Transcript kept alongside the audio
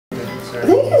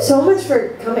Thank you so much for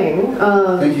coming.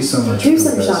 Thank you so much. Do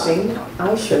some shopping.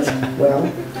 I sure will.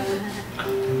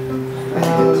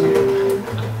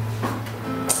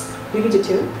 You need to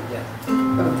too? Yeah.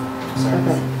 Oh,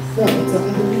 okay. Yeah, it's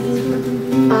okay.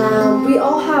 We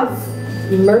all have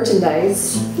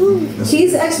merchandise.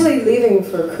 He's actually leaving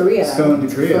for Korea. He's going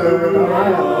to Korea. For a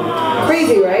while.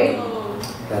 Crazy, right?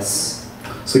 Yes.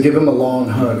 So give him a long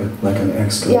hug, like an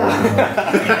extra. Yeah.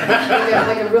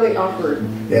 Like a really awkward.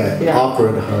 Yeah.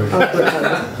 Awkward hug. Awkward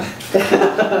hug.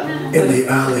 In the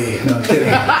alley. No, I'm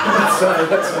kidding. Sorry,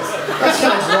 that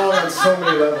sounds wrong on so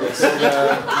many levels.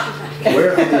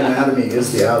 Where on the anatomy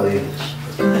is the alley?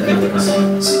 Anyways,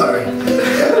 sorry.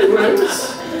 Anyways.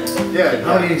 Yeah,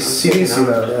 how many CDs do you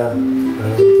have?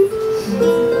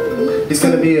 He's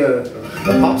gonna be a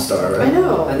pop star, right? I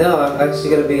know. I know, I'm actually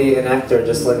going to be an actor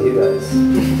just like you guys.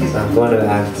 So I'm going to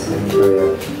act in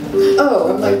Korea.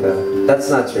 Oh, I'm like... That's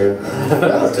not true.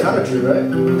 No, it's kind of true, right?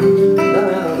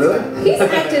 No. Really? He's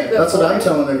acted before. That's what I'm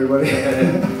telling everybody. I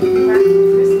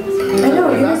know,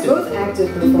 you guys both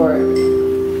acted before.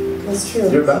 That's true.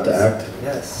 You're about to act.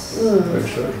 Yes. For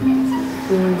sure.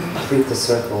 Complete the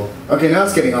circle. Okay, now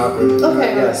it's getting awkward.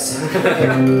 Okay. Yes.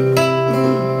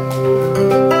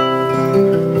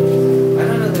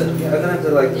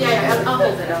 Like, yeah, I'll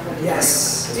hold it.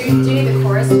 Yes. Do you need the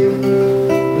chorus too?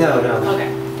 No. Okay.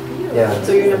 Yeah.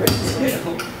 So you're number 2.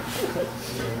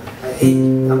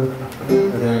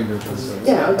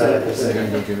 Yeah, I'll do it.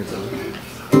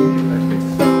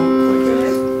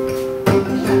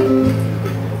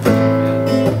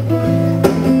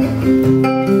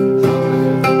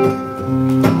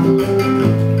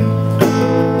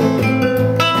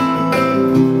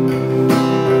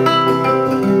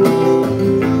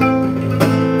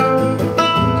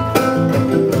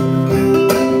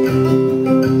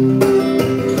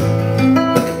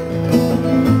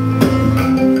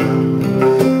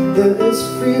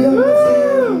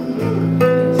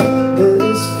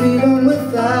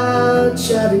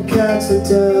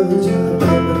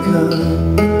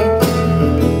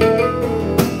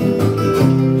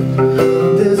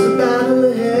 There's a battle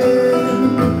ahead.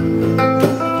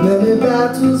 Many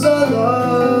battles are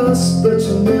lost, but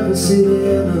you'll never see the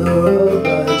end of the road by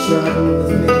traveling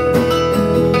with me.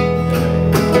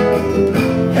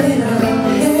 Hey now,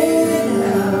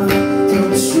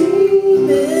 don't dream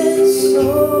it's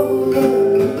over.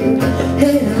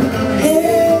 Hey now,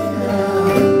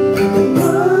 the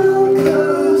world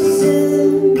comes in.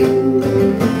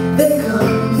 They come.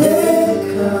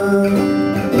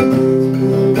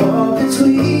 All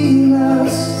between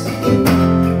us,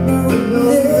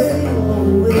 they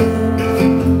won't win.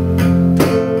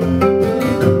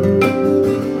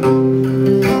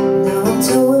 Now I'm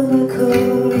towing my car.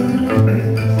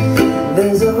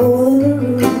 There's a hole in the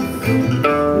roof.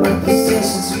 My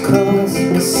possessions are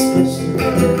causing a suspicion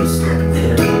that there's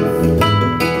something.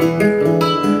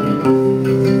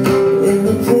 In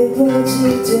the paper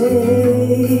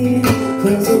today,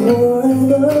 there's a war in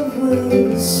the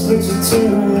woods, but you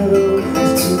turn right over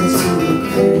to the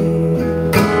pain.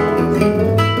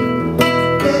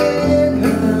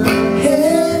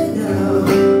 Hey now,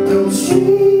 don't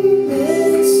dream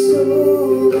it's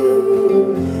over.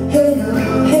 Hey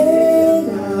now, and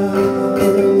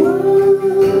the world,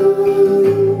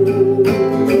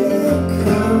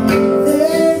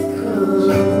 they come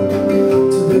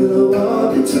to build a wall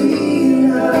between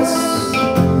us.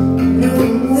 No,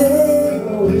 they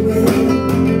won't win.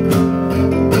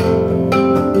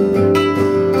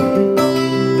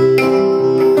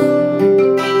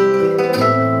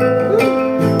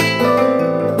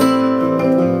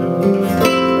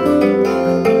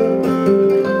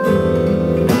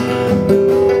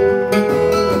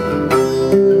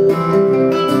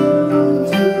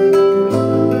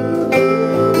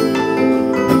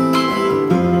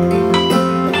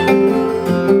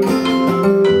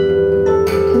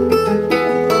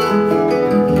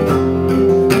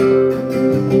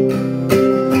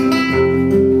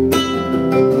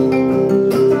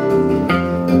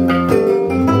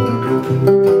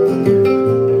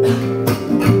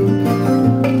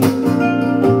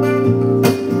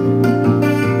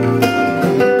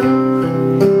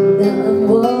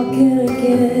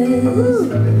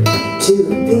 To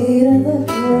the beat of the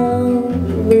drum,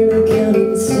 we're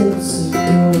counting steps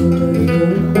toward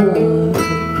your heart.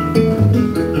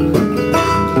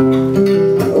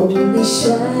 Only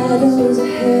shadows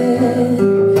ahead,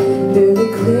 barely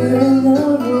clearing the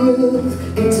roof.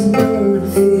 Get to know the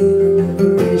feeling of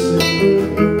liberation.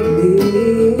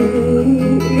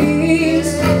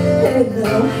 Please, head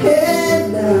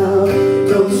now,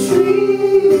 don't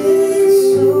dream it's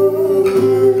over.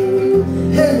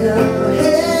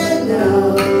 Head now.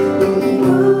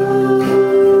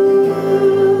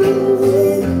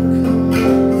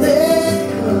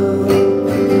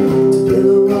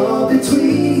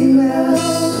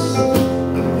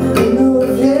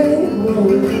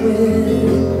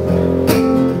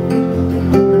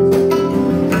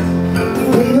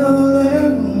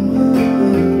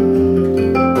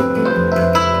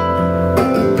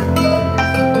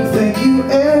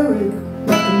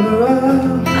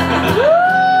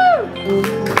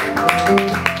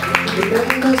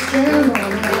 Let's jam on.